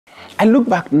I look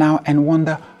back now and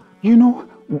wonder, you know,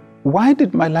 why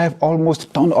did my life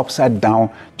almost turn upside down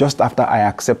just after I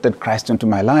accepted Christ into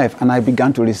my life and I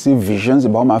began to receive visions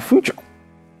about my future?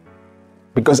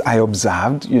 Because I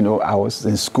observed, you know, I was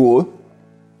in school,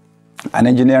 an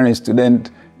engineering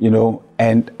student, you know,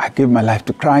 and I gave my life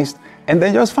to Christ, and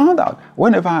then just found out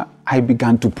whenever I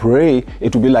began to pray,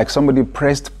 it would be like somebody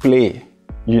pressed play,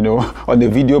 you know, on the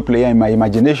video player in my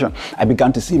imagination. I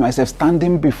began to see myself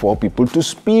standing before people to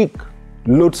speak,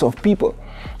 loads of people.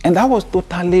 And that was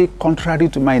totally contrary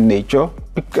to my nature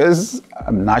because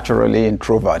I'm naturally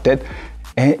introverted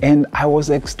and I was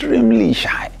extremely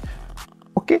shy.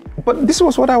 Okay, but this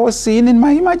was what I was seeing in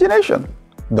my imagination.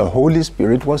 The Holy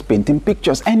Spirit was painting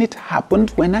pictures and it happened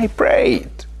when I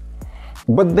prayed.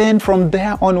 But then from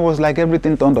there on, it was like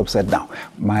everything turned upside down.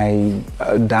 My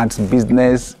dad's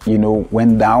business, you know,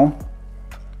 went down.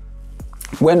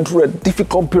 Went through a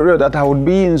difficult period that I would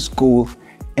be in school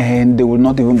and they would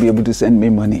not even be able to send me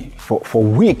money for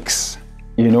weeks,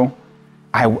 you know.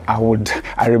 I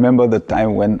remember the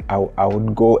time when I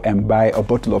would go and buy a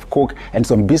bottle of Coke and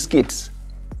some biscuits.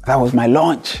 That was my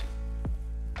lunch.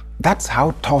 That's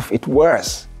how tough it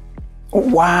was.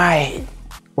 Why?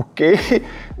 Okay,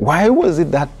 why was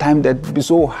it that time that would be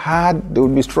so hard, they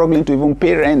would be struggling to even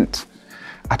pay rent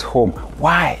at home?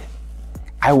 Why?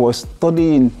 I was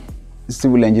studying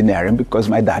civil engineering because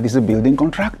my dad is a building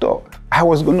contractor. I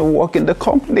was going to work in the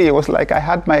company. It was like I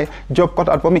had my job cut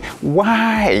out for me.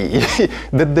 Why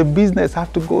did the business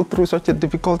have to go through such a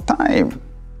difficult time?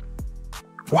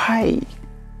 Why?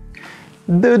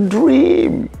 The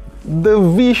dream, the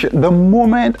vision, the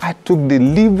moment I took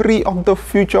delivery of the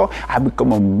future, I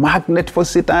became a magnet for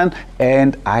Satan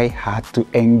and I had to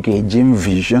engage in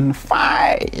vision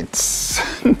fights.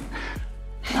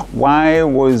 Why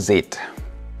was it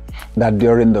that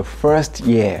during the first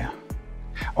year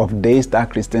of Daystar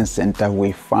Christian Center,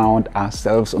 we found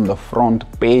ourselves on the front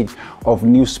page of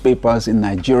newspapers in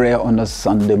Nigeria on a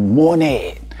Sunday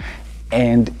morning?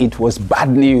 And it was bad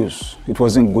news. It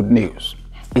wasn't good news.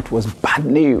 It was bad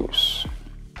news.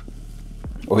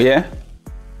 Oh yeah?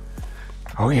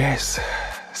 Oh yes.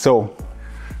 So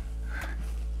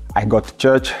I got to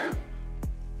church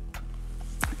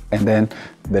and then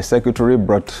the secretary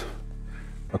brought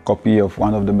a copy of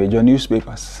one of the major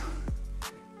newspapers.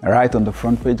 Right on the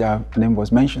front page, our name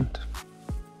was mentioned.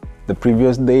 The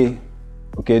previous day,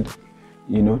 okay,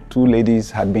 you know, 2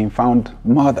 ladies had been found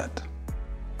murdered.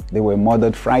 They were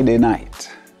murdered Friday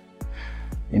night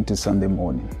into Saturday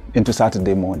morning.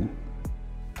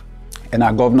 And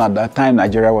our governor at that time,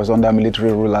 Nigeria was under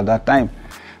military rule at that time.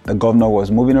 The governor was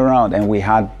moving around and we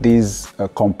had this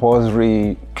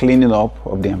compulsory cleaning up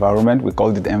of the environment. We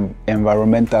called it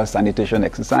environmental sanitation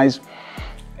exercise.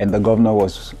 And the governor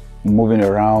was moving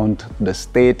around the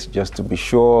state just to be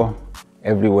sure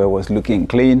everywhere was looking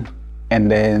clean.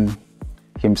 And then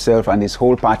himself and his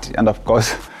whole party. And of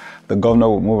course, the governor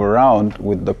would move around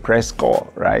with the press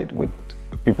corps, right? With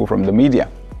people from the media.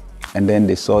 And then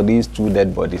they saw these 2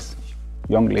 dead bodies,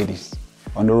 young ladies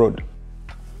on the road.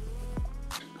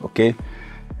 Okay,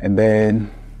 and then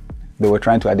they were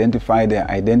trying to identify their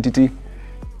identity,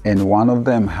 and one of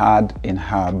them had in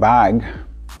her bag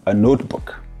a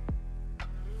notebook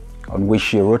on which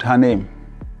she wrote her name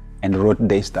and wrote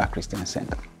Daystar Christian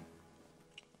Center.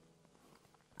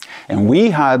 And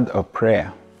we had a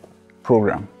prayer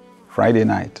program Friday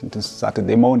night into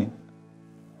Saturday morning.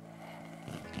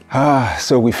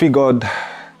 So we figured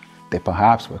they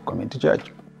perhaps were coming to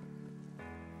church.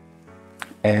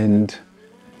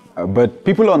 But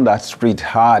people on that street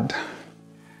heard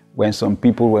when some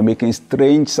people were making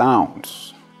strange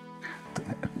sounds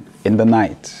in the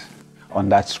night on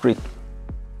that street.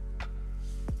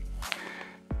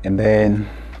 And then,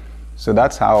 so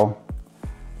that's how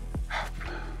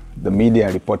the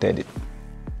media reported it.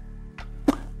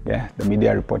 Yeah, the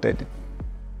media reported it.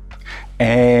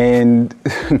 And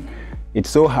it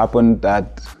so happened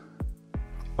that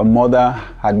a mother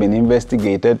had been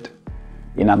investigated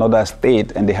in another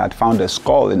state and they had found a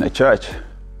skull in a church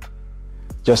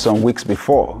just some weeks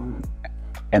before.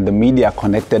 And the media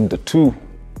connected the two.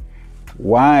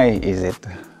 Why is it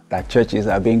that churches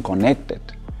are being connected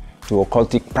to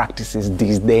occultic practices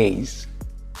these days?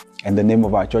 And the name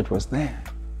of our church was there.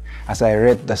 As I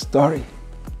read the story,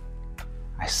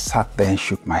 I sat there and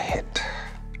shook my head.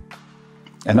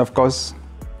 And of course,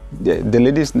 the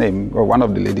lady's name, or one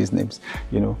of the ladies' names,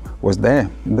 you know, was there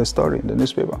in the story, in the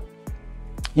newspaper.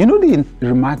 You know the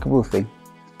remarkable thing?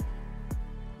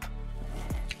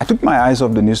 I took my eyes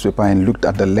off the newspaper and looked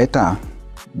at the letter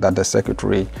that the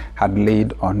secretary had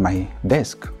laid on my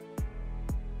desk.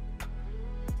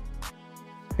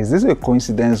 Is this a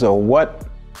coincidence or what?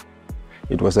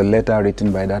 It was a letter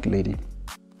written by that lady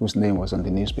whose name was on the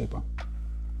newspaper.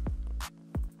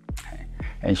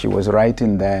 And she was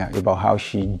writing there about how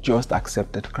she just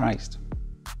accepted Christ.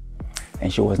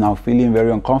 And she was now feeling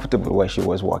very uncomfortable where she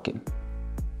was working.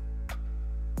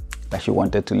 That she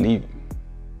wanted to leave.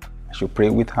 I should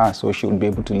pray with her so she would be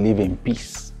able to live in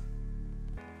peace.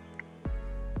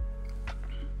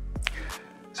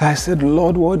 So I said,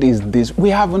 Lord, what is this? We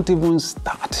haven't even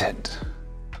started.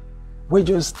 We're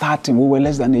just starting. We were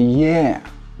less than a year.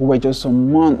 We were just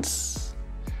some months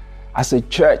as a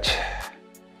church.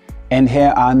 And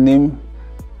here our name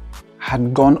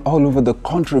had gone all over the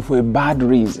country for a bad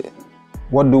reason.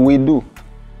 What do we do?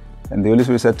 And the Holy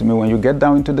Spirit said to me, when you get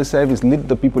down into the service, lead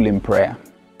the people in prayer.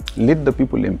 Lead the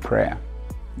people in prayer.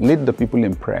 Lead the people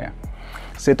in prayer.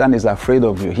 Satan is afraid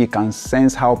of you. He can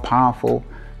sense how powerful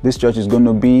this church is going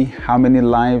to be, how many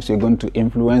lives you're going to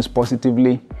influence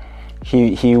positively.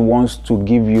 He wants to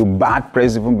give you bad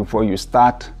press even before you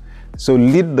start. So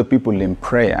lead the people in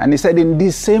prayer. And he said, in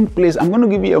this same place, I'm going to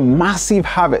give you a massive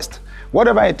harvest.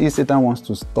 Whatever it is Satan wants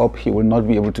to stop, he will not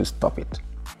be able to stop it.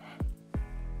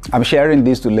 I'm sharing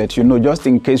this to let you know, just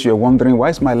in case you're wondering, why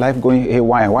is my life going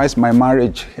haywire? Why is my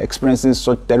marriage experiencing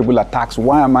such terrible attacks?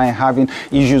 Why am I having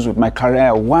issues with my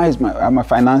career? Why is my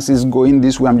finances going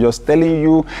this way? I'm just telling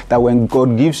you that when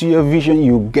God gives you a vision,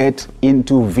 you get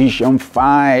into vision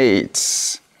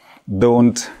fights.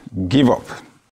 Don't give up.